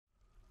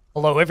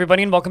Hello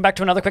everybody and welcome back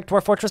to another quick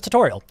Dwarf Fortress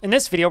tutorial. In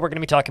this video we're going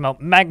to be talking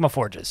about magma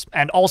forges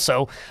and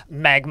also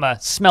magma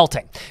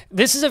smelting.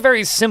 This is a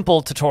very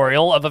simple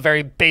tutorial of a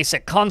very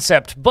basic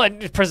concept,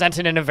 but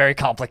presented in a very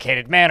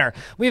complicated manner.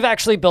 We've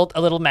actually built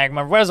a little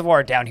magma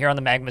reservoir down here on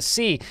the magma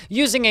sea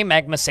using a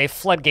magma safe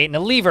floodgate and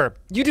a lever.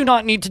 You do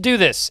not need to do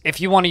this.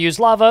 If you want to use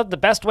lava, the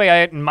best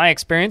way, in my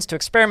experience, to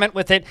experiment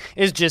with it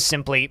is just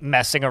simply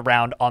messing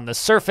around on the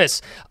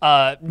surface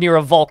near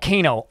a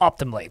volcano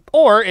optimally.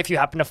 Or if you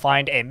happen to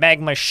find a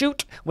magma chute,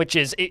 which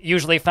is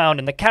usually found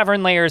in the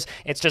cavern layers,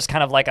 it's just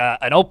kind of like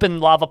an open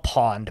lava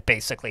pond,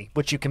 basically,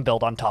 which you can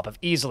build on top of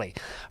easily.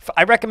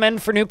 I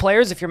recommend for new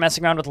players, if you're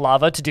messing around with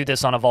lava, to do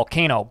this on a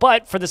volcano,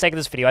 but for the sake of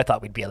this video, I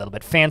thought we'd be a little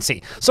bit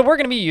fancy. So we're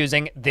going to be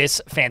using this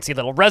fancy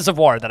little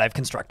reservoir that I've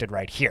constructed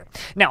right here.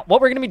 Now,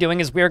 what we're going to be doing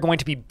is we're going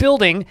to be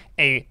building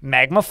a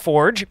magma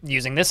forge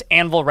using this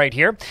anvil right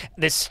here,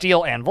 this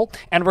steel anvil,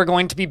 and we're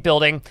going to be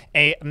building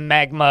a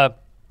magma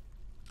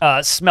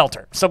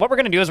smelter. So what we're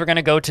going to do is we're going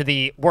to go to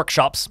the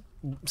workshops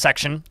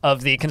section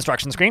of the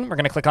construction screen. We're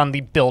going to click on the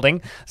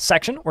building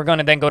section. We're going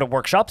to then go to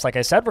workshops. Like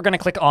I said, we're going to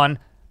click on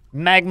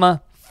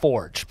magma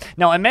forge.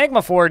 Now, a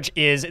magma forge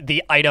is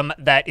the item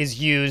that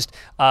is used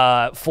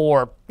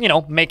for, you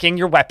know, making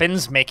your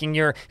weapons, making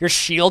your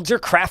shields, your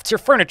crafts, your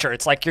furniture.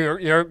 It's like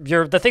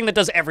you're the thing that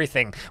does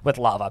everything with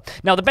lava.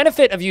 Now, the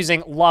benefit of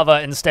using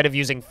lava instead of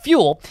using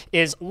fuel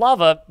is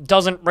lava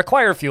doesn't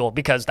require fuel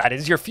because that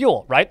is your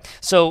fuel, right?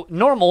 So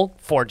normal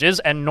forges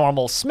and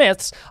normal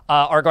smiths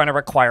are going to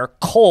require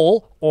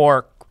coal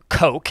or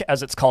coke,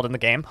 as it's called in the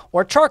game,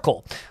 or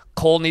charcoal.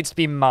 Coal needs to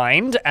be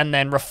mined and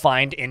then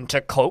refined into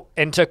coal,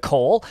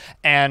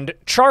 and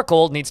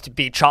charcoal needs to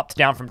be chopped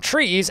down from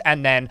trees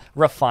and then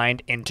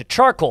refined into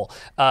charcoal,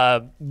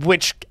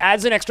 which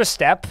adds an extra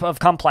step of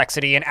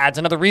complexity and adds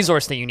another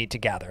resource that you need to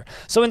gather.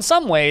 So in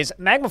some ways,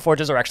 magma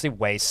forges are actually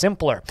way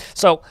simpler.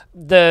 So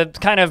the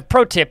kind of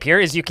pro tip here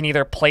is you can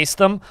either place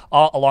them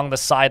along the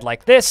side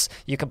like this,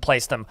 you can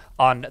place them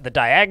on the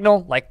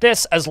diagonal like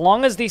this, as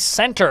long as the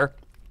center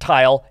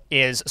tile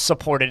is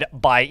supported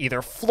by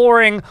either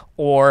flooring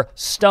or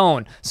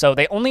stone. So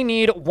they only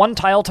need one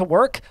tile to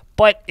work,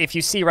 but if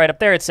you see right up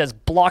there, it says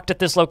blocked at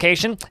this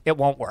location, it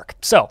won't work.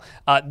 So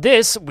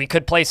this, we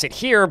could place it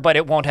here, but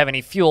it won't have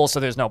any fuel, so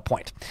there's no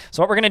point.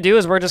 So what we're gonna do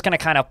is we're just gonna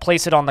kind of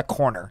place it on the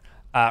corner.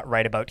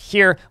 Right about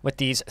here with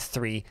these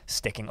three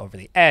sticking over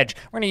the edge.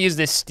 We're gonna use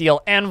this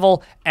steel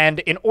anvil, and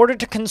in order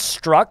to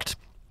construct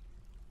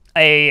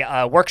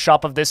a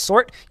workshop of this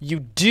sort, you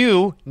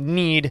do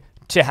need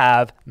to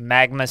have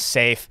magma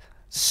safe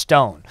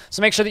stone.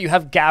 So make sure that you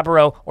have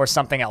gabbro or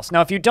something else. Now,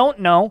 if you don't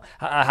know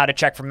how to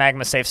check for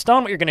magma safe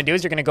stone, what you're going to do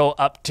is you're going to go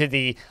up to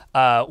the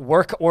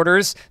work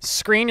orders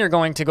screen. You're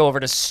going to go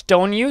over to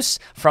stone use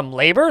from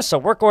labor. So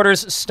work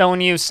orders, stone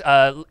use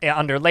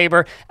under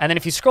labor. And then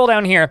if you scroll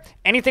down here,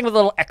 anything with a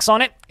little X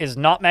on it is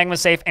not magma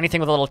safe. Anything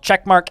with a little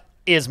check mark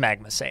is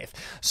magma safe.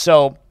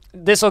 So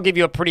this will give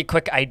you a pretty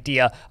quick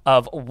idea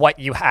of what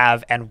you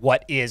have and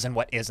what is and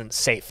what isn't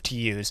safe to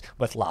use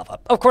with lava.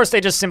 Of course, they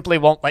just simply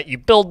won't let you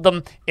build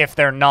them if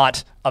they're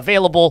not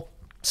available,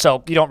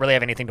 so you don't really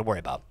have anything to worry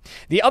about.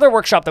 The other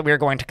workshop that we're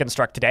going to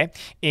construct today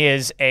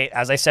is,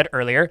 as I said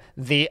earlier,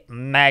 the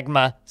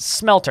magma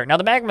smelter. Now,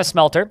 the magma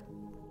smelter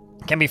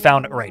can be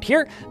found right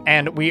here,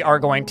 and we are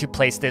going to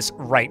place this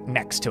right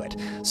next to it.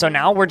 So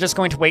now we're just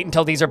going to wait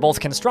until these are both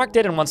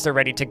constructed, and once they're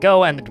ready to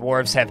go and the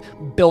dwarves have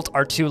built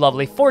our two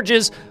lovely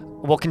forges,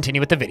 we'll continue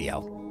with the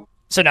video.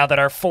 So now that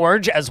our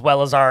forge as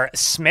well as our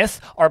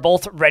smith are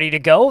both ready to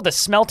go, the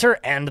smelter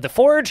and the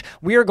forge,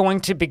 we are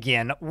going to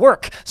begin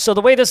work. So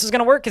the way this is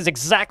going to work is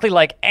exactly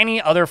like any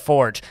other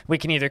forge. We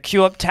can either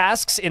queue up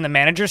tasks in the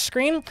manager's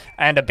screen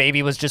and a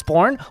baby was just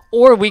born,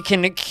 or we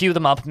can queue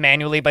them up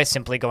manually by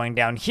simply going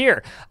down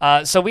here.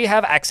 So we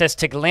have access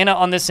to galena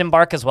on this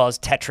embark as well as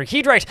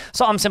tetrahedrite.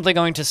 So I'm simply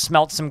going to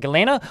smelt some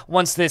galena.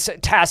 Once this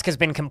task has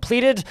been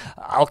completed,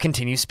 I'll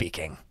continue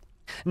speaking.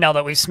 Now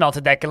that we've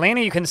smelted that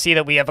galena, you can see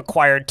that we have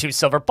acquired 2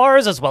 silver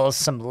bars as well as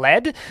some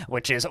lead,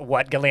 which is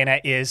what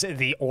galena is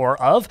the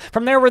ore of.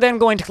 From there, we're then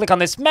going to click on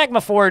this magma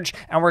forge,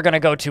 and we're going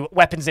to go to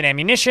weapons and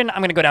ammunition. I'm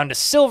going to go down to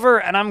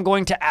silver, and I'm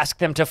going to ask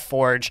them to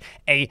forge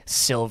a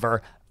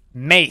silver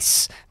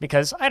mace,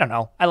 because, I don't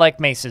know, I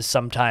like maces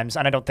sometimes,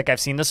 and I don't think I've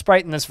seen the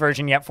sprite in this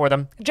version yet for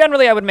them.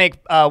 Generally, I would make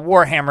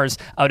war hammers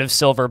out of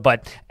silver,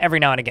 but every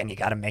now and again, you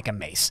gotta make a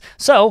mace.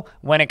 So,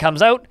 when it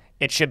comes out,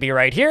 it should be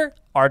right here.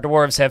 Our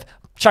dwarves have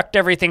chucked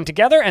everything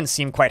together and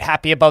seem quite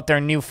happy about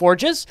their new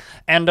forges.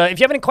 And if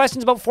you have any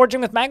questions about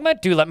forging with magma,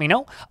 do let me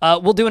know.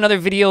 We'll do another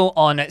video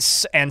on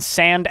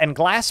sand and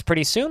glass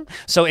pretty soon.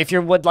 So if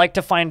you would like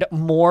to find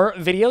more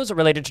videos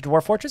related to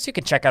Dwarf Fortress, you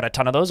can check out a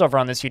ton of those over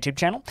on this YouTube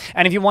channel.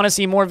 And if you want to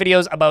see more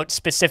videos about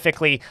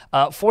specifically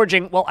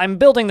forging, well, I'm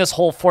building this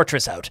whole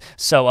fortress out.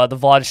 So the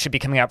VOD should be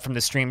coming out from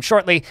the stream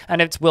shortly,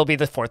 and it will be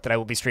the 4th that I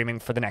will be streaming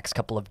for the next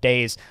couple of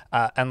days,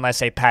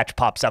 unless a patch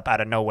pops up out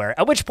of nowhere,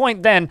 at which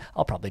point then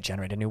I'll probably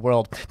generate a new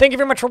world. Thank you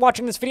very much for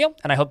watching this video,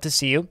 and I hope to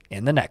see you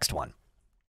in the next one.